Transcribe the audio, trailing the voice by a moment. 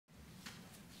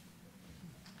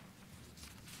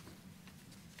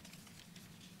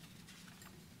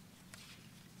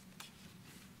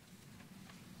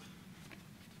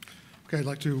Okay, I'd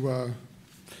like to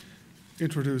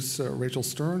introduce Rachel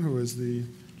Sterne, who is the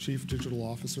Chief Digital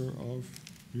Officer of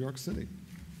New York City.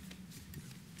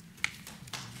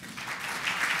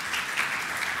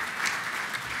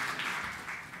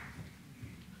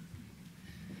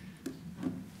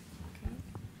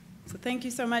 So thank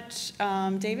you so much,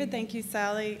 David. Thank you,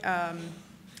 Sally.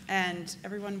 And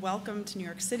everyone, welcome to New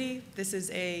York City. This is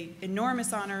an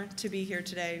enormous honor to be here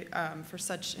today for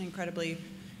such an incredibly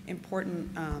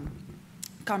important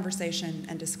conversation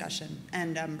and discussion.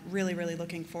 And I'm really, really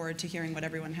looking forward to hearing what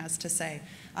everyone has to say.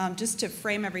 Just to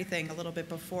frame everything a little bit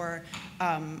before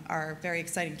our very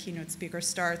exciting keynote speaker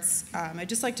starts, I'd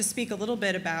just like to speak a little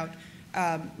bit about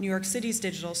New York City's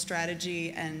digital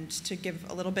strategy and to give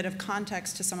a little bit of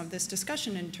context to some of this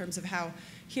discussion in terms of how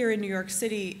here in New York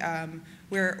City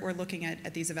we're looking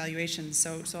at these evaluations.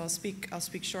 So I'll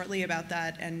speak shortly about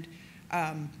that, and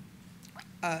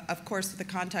of course the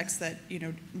context that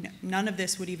none of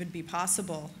this would even be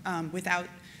possible without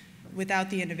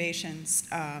the innovations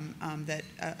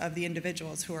of the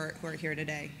individuals who are here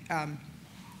today.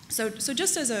 So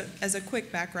just as a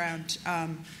quick background.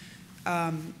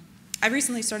 I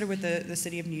recently started with the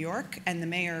City of New York, and the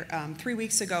mayor 3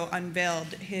 weeks ago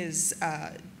unveiled his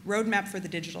roadmap for the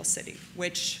digital city,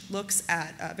 which looks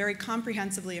at very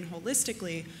comprehensively and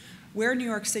holistically where New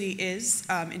York City is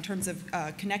in terms of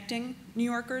connecting New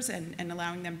Yorkers and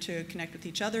allowing them to connect with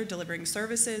each other, delivering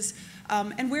services,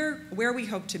 and where we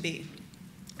hope to be.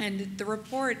 And the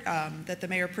report that the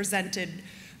mayor presented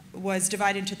was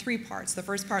divided into 3 parts. The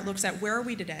first part looks at where are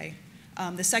we today.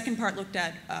 The second part looked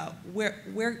at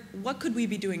what could we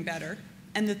be doing better,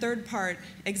 and the third part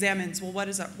examines, well, what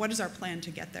is our plan to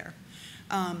get there?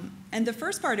 And the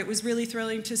first part, it was really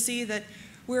thrilling to see that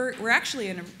we're actually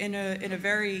in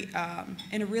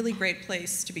a really great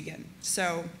place to begin.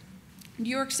 So, New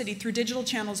York City, through digital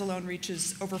channels alone,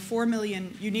 reaches over 4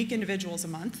 million unique individuals a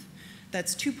month.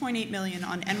 That's 2.8 million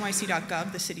on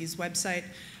nyc.gov, the city's website.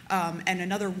 And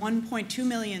another 1.2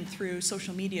 million through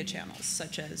social media channels,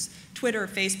 such as Twitter,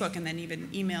 Facebook, and then even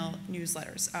email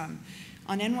newsletters. On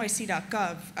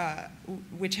nyc.gov,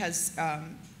 which has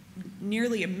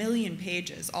nearly 1 million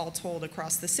pages all told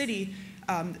across the city's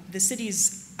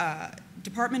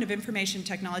Department of Information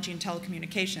Technology and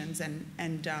Telecommunications,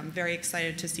 and very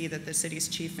excited to see that the city's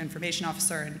Chief Information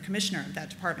Officer and Commissioner of that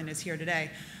department is here today,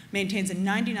 maintains a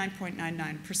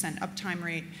 99.99% uptime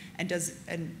rate and does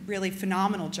a really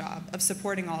phenomenal job of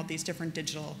supporting all of these different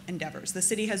digital endeavors. The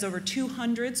city has over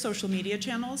 200 social media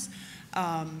channels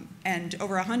and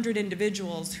over 100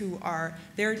 individuals who are,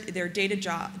 their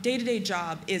day-to-day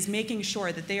job is making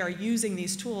sure that they are using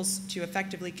these tools to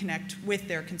effectively connect with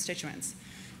their constituents.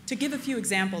 To give a few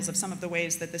examples of some of the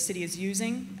ways that the city is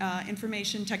using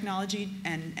information technology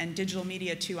and digital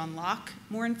media to unlock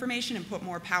more information and put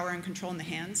more power and control in the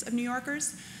hands of New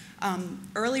Yorkers.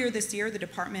 Earlier this year, the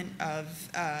Department of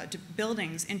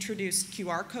Buildings introduced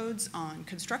QR codes on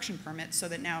construction permits so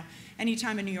that now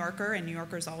anytime a New Yorker, and New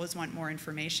Yorkers always want more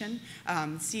information,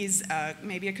 sees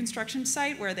maybe a construction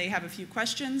site where they have a few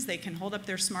questions, they can hold up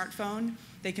their smartphone,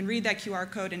 they can read that QR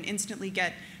code and instantly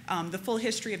get the full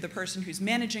history of the person who's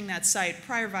managing that site,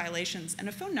 prior violations, and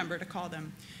a phone number to call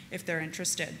them if they're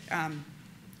interested.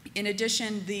 In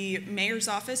addition, the mayor's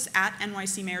office, at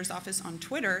NYC Mayor's Office on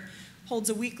Twitter,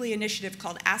 holds a weekly initiative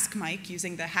called Ask Mike,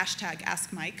 using the hashtag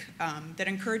Ask Mike, that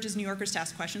encourages New Yorkers to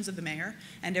ask questions of the mayor.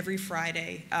 And every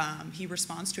Friday, he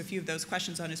responds to a few of those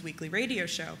questions on his weekly radio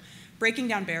show, breaking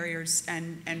down barriers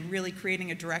and really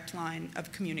creating a direct line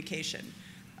of communication.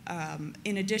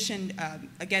 In addition,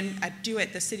 again, at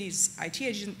DoIT, the city's IT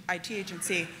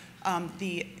agency,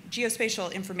 the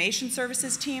Geospatial Information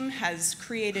Services team has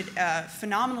created a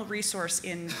phenomenal resource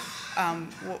in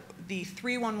the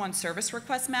 311 service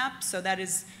request map. So that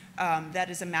is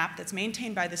a map that's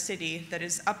maintained by the city that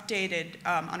is updated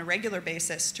on a regular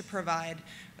basis to provide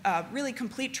really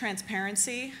complete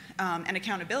transparency and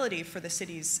accountability for the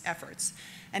city's efforts.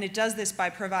 And it does this by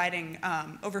providing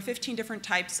over 15 different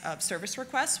types of service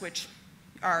requests, which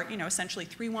are essentially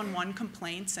 311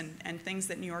 complaints and things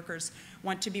that New Yorkers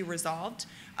want to be resolved.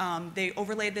 They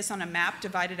overlaid this on a map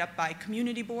divided up by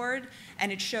community board, and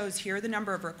it shows here the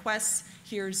number of requests,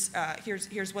 here's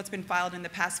what's been filed in the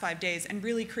past 5 days, and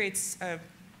really creates a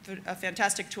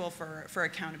fantastic tool for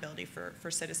accountability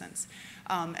for citizens.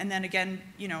 And then again,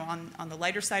 on the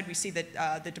lighter side, we see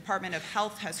that the Department of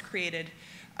Health has created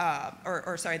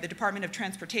the Department of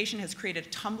Transportation has created a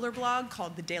Tumblr blog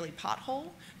called The Daily Pothole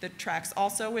that tracks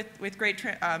also with great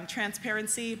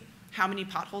transparency how many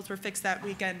potholes were fixed that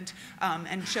weekend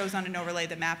and shows on an overlay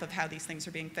the map of how these things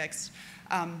are being fixed.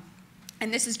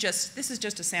 And this is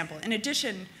just a sample. In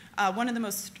addition, one of the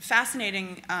most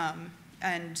fascinating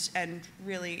and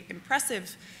really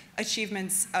impressive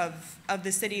achievements of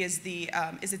the city is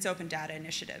its open data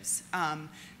initiatives.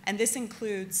 And this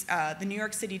includes the New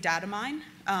York City Data Mine,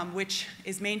 which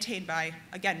is maintained by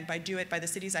DoIT, by the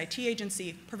city's IT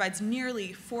agency, provides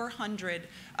nearly 400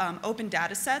 open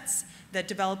data sets that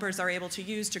developers are able to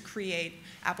use to create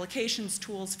applications,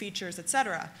 tools, features, et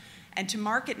cetera. And to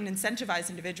market and incentivize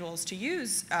individuals to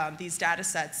use these data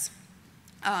sets,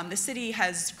 the city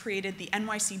has created the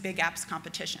NYC Big Apps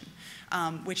Competition,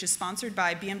 which is sponsored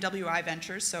by BMW I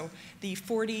Ventures. So the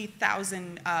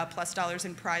 $40,000 plus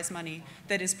in prize money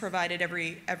that is provided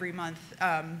every month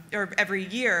or every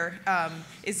year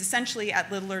is essentially at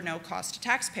little or no cost to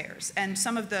taxpayers. And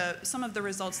some of the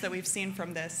results that we've seen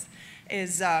from this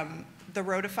is the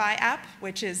Roadify app,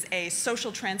 which is a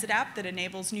social transit app that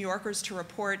enables New Yorkers to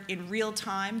report in real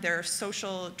time their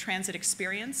social transit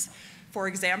experience. For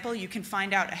example, you can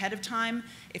find out ahead of time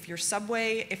if your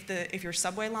subway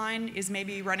line is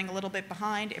maybe running a little bit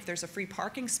behind, if there's a free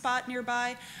parking spot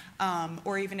nearby,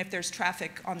 or even if there's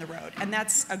traffic on the road. And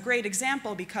that's a great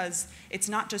example because it's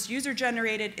not just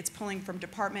user-generated, it's pulling from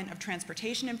Department of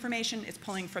Transportation information, it's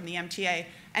pulling from the MTA,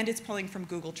 and it's pulling from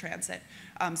Google Transit.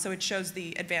 So it shows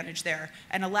the advantage there.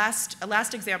 And a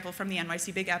last example from the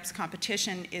NYC Big Apps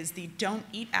competition is the Don't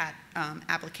Eat At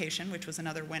application, which was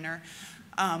another winner.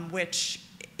 Which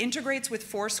integrates with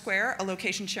Foursquare, a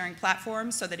location sharing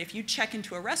platform, so that if you check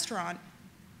into a restaurant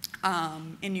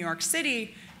in New York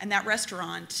City and that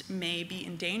restaurant may be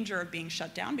in danger of being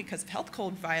shut down because of health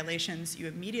code violations, you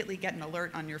immediately get an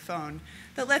alert on your phone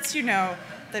that lets you know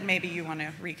that maybe you want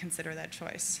to reconsider that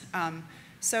choice. And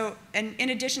in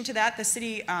addition to that, the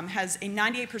city has a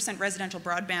 98% residential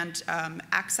broadband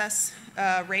access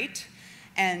rate,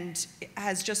 and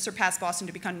has just surpassed Boston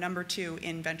to become #2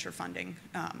 in venture funding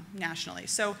nationally.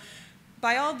 So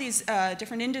by all of these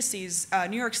different indices,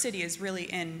 New York City is really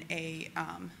in a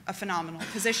phenomenal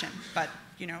position. But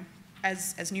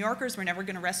as New Yorkers, we're never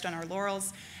going to rest on our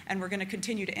laurels, and we're going to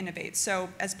continue to innovate. So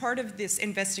as part of this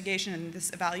investigation and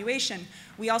this evaluation,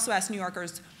 we also asked New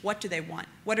Yorkers, what do they want?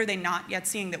 What are they not yet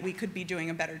seeing that we could be doing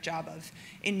a better job of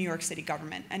in New York City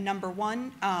government? And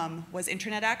 #1 was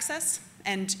internet access.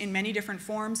 And in many different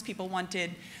forms, people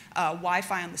wanted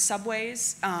Wi-Fi on the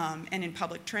subways and in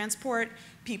public transport.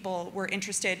 People were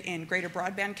interested in greater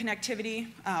broadband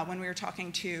connectivity. When we were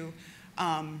talking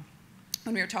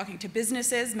to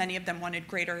businesses, many of them wanted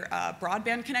greater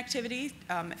broadband connectivity,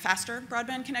 faster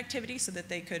broadband connectivity, so that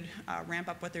they could ramp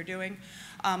up what they're doing.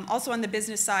 Also on the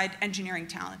business side, engineering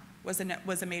talent was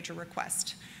a major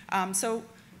request. So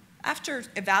after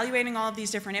evaluating all of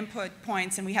these different input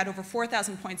points, and we had over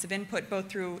 4,000 points of input, both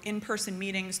through in-person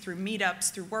meetings, through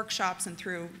meetups, through workshops, and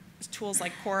through tools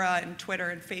like Quora and Twitter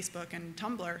and Facebook and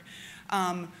Tumblr,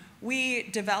 we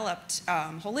developed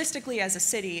holistically as a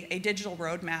city a digital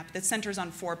roadmap that centers on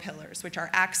 4 pillars, which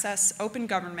are access, open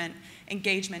government,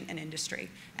 engagement, and industry.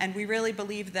 And we really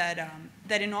believe that,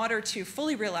 that in order to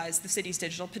fully realize the city's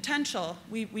digital potential,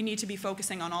 we need to be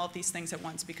focusing on all of these things at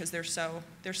once because they're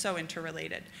so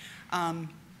interrelated. On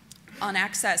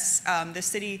access, the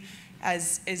city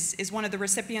is one of the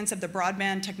recipients of the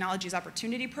Broadband Technologies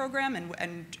Opportunity Program,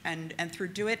 and through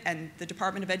DoIT and the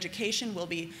Department of Education will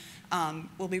be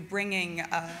bringing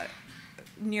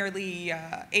nearly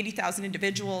 80,000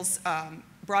 individuals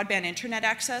broadband internet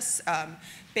access,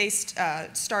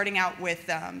 starting out with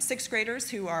 6th graders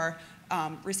who are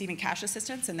receiving cash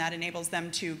assistance, and that enables them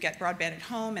to get broadband at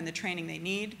home and the training they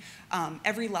need.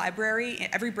 Every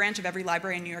branch of every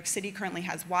library in New York City currently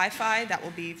has Wi-Fi that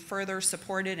will be further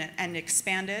supported and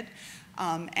expanded.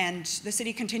 And the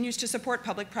city continues to support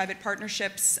public-private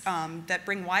partnerships that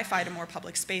bring Wi-Fi to more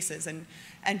public spaces.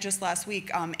 And just last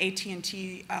week,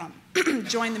 AT&T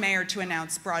joined the mayor to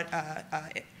announce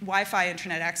Wi-Fi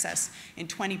internet access in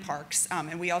 20 parks.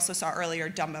 And we also saw earlier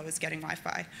Dumbo is getting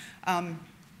Wi-Fi.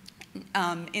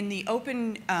 In the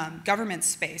open government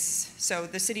space, so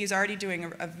the city is already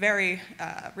doing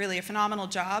really a phenomenal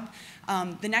job.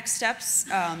 The next steps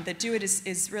that DoIT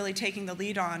is really taking the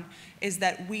lead on is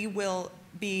that we will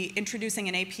be introducing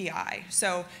an API.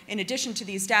 So in addition to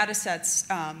these data sets,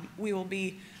 we will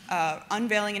be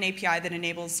unveiling an API that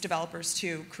enables developers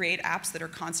to create apps that are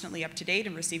constantly up to date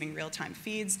and receiving real-time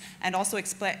feeds, and also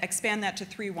expand that to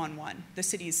 311, the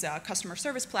city's customer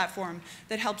service platform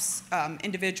that helps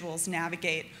individuals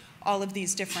navigate all of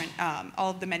these different, all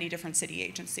of the many different city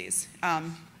agencies.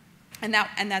 And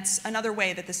that's another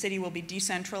way that the city will be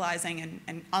decentralizing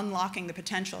and unlocking the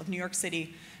potential of New York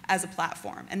City as a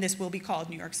platform. And this will be called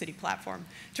New York City Platform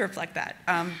to reflect that.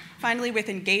 Finally, with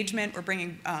engagement, we're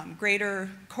bringing greater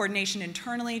coordination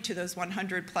internally to those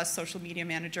 100 plus social media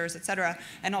managers, et cetera,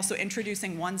 and also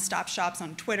introducing one-stop shops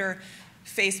on Twitter,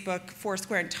 Facebook,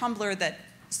 Foursquare, and Tumblr that,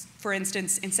 for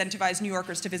instance, incentivize New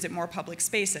Yorkers to visit more public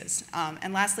spaces.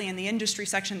 And lastly, in the industry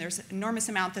section, there's an enormous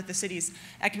amount that the city's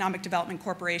Economic Development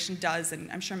Corporation does,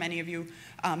 and I'm sure many of you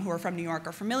who are from New York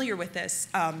are familiar with this.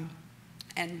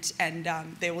 And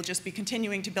they will just be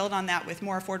continuing to build on that with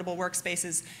more affordable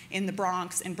workspaces in the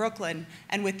Bronx and Brooklyn,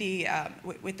 and with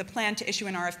the plan to issue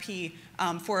an RFP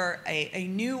for a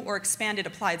new or expanded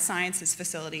applied sciences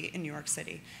facility in New York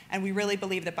City. And we really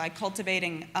believe that by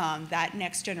cultivating that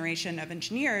next generation of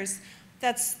engineers,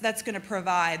 that's going to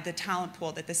provide the talent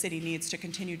pool that the city needs to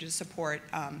continue to support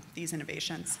these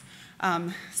innovations.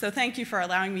 So thank you for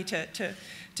allowing me to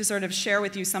sort of share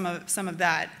with you some of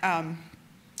that.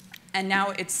 And now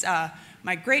it's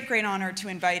my great honor to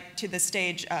invite to the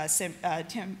stage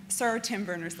Sir Tim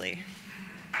Berners-Lee.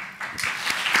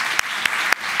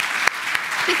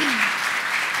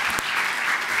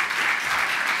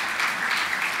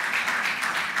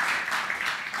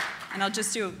 And I'll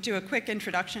just do a quick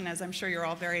introduction, as I'm sure you're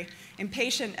all very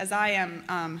impatient, as I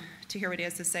am, to hear what he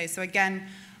has to say. So again,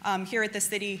 here at the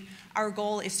city, our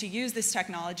goal is to use this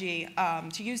technology,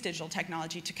 to use digital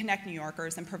technology to connect New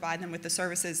Yorkers and provide them with the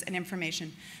services and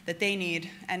information that they need.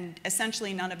 And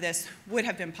essentially, none of this would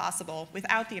have been possible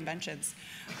without the inventions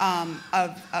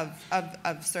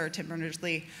of Sir Tim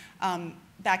Berners-Lee.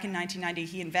 Back in 1990,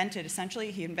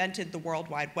 he invented the World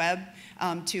Wide Web.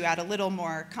 To add a little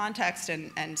more context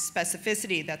and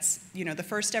specificity, that's the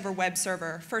first ever web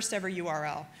server, first ever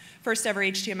URL, first ever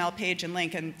HTML page and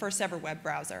link, and first ever web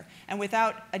browser. And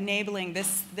without enabling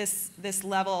this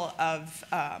level of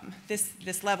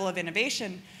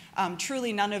innovation,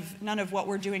 truly none of what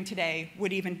we're doing today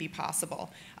would even be possible.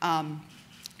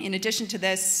 In addition to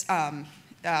this,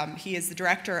 he is the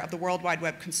director of the World Wide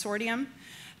Web Consortium,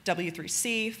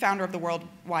 W3C, founder of the World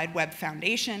Wide Web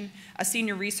Foundation, a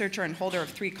senior researcher and holder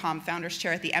of 3Com Founders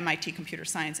Chair at the MIT Computer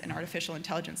Science and Artificial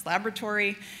Intelligence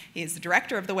Laboratory. He is the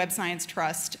director of the Web Science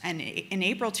Trust, and in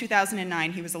April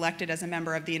 2009, he was elected as a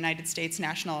member of the United States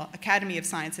National Academy of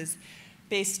Sciences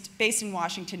based in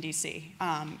Washington, D.C.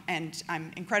 And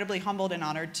I'm incredibly humbled and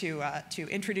honored to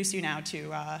introduce you now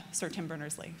to Sir Tim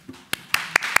Berners-Lee.